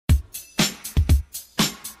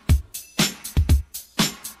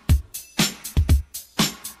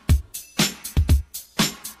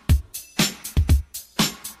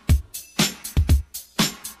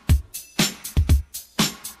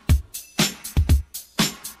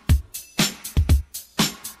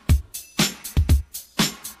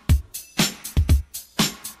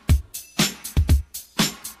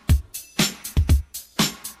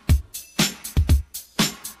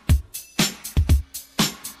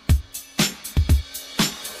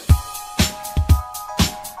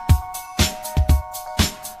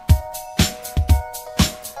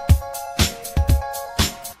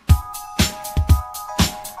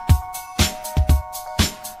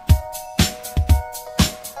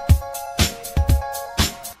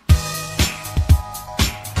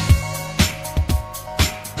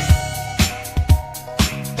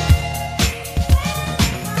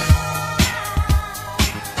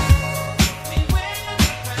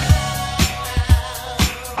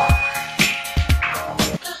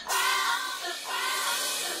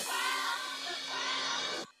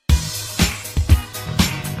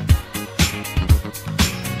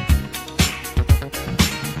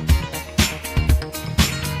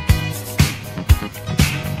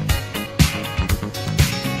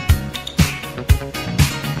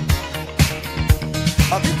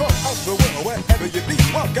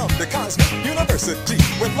was university,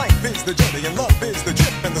 when life is the journey and love is the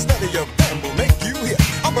trip, and the study of them will make you hip.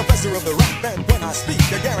 I'm professor of the rap, and when I speak,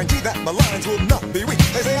 I guarantee that my lines will not be weak.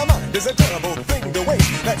 They say a mind is a terrible thing to waste.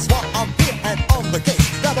 That's why I'm here and on the case,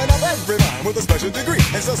 wrapping up every rhyme with a special degree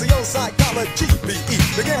in socio-psychology, PE.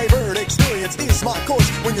 The Gary Byrd experience is my course.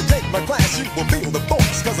 When you take my class, you will feel the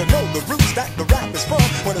force, cause I know the roots that the rap is from.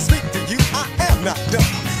 When I speak to you, I am not dumb.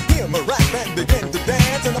 Hear my rap and begin to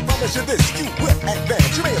dance, and I promise you this, you will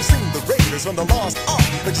advance. You may have seen the Raiders from the Lost Ark,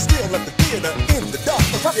 but you still left the theater in the dark.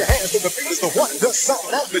 So clap your hands to the beat, it's the wonder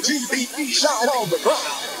sound of the GBE shine on the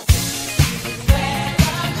ground.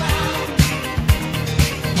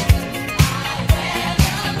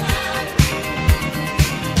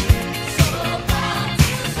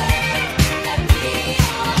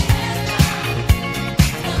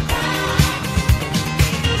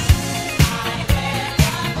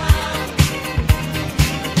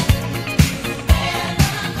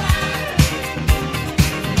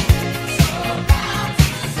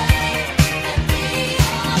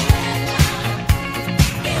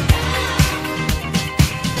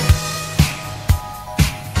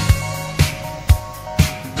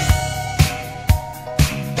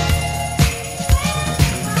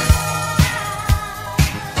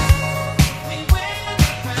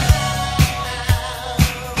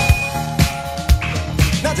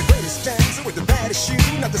 Not the greatest dancer with the baddest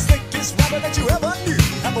shoe, not the slickest rapper that you ever knew.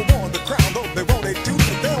 Ever worn the crown, though they wanted to,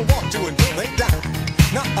 but they'll walk to until they die.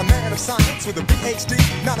 Not a man of science with a PhD,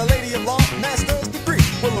 not a lady of law, master's degree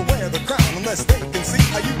will wear the crown unless they can see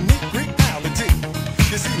a unique reality.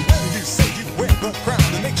 You see, when you say you wear the crown,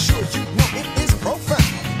 then make sure you know it is profound.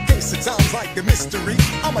 In case it sounds like a mystery,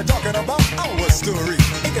 I'm talking about our story.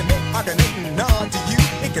 It can make Akhenaten nod to you,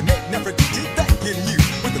 it can make Nefertiti thank in you.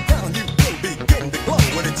 With the crown you will begin to glow,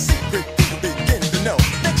 when it's secret you begin to know.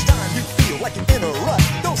 Next time you feel like you're in a rut,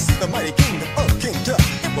 go see the mighty kingdom of King Tut.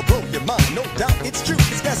 It will blow your mind, no doubt it's true.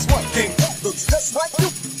 Cause guess what? King Tut looks just like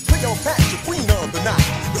you. Cleopatra, queen of the night.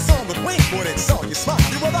 The sun would wink when it saw you smile.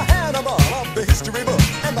 You were the Hannibal of the history book,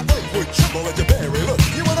 and the earth would tremble at your very look.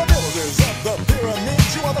 You were the builders of the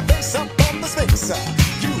pyramids, you are the face up on the Sphinx.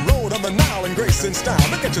 You rode on the Nile in grace and style.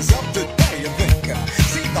 Look at yourself today and think,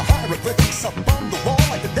 see the hieroglyphics up on the wall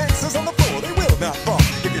like the dancers on the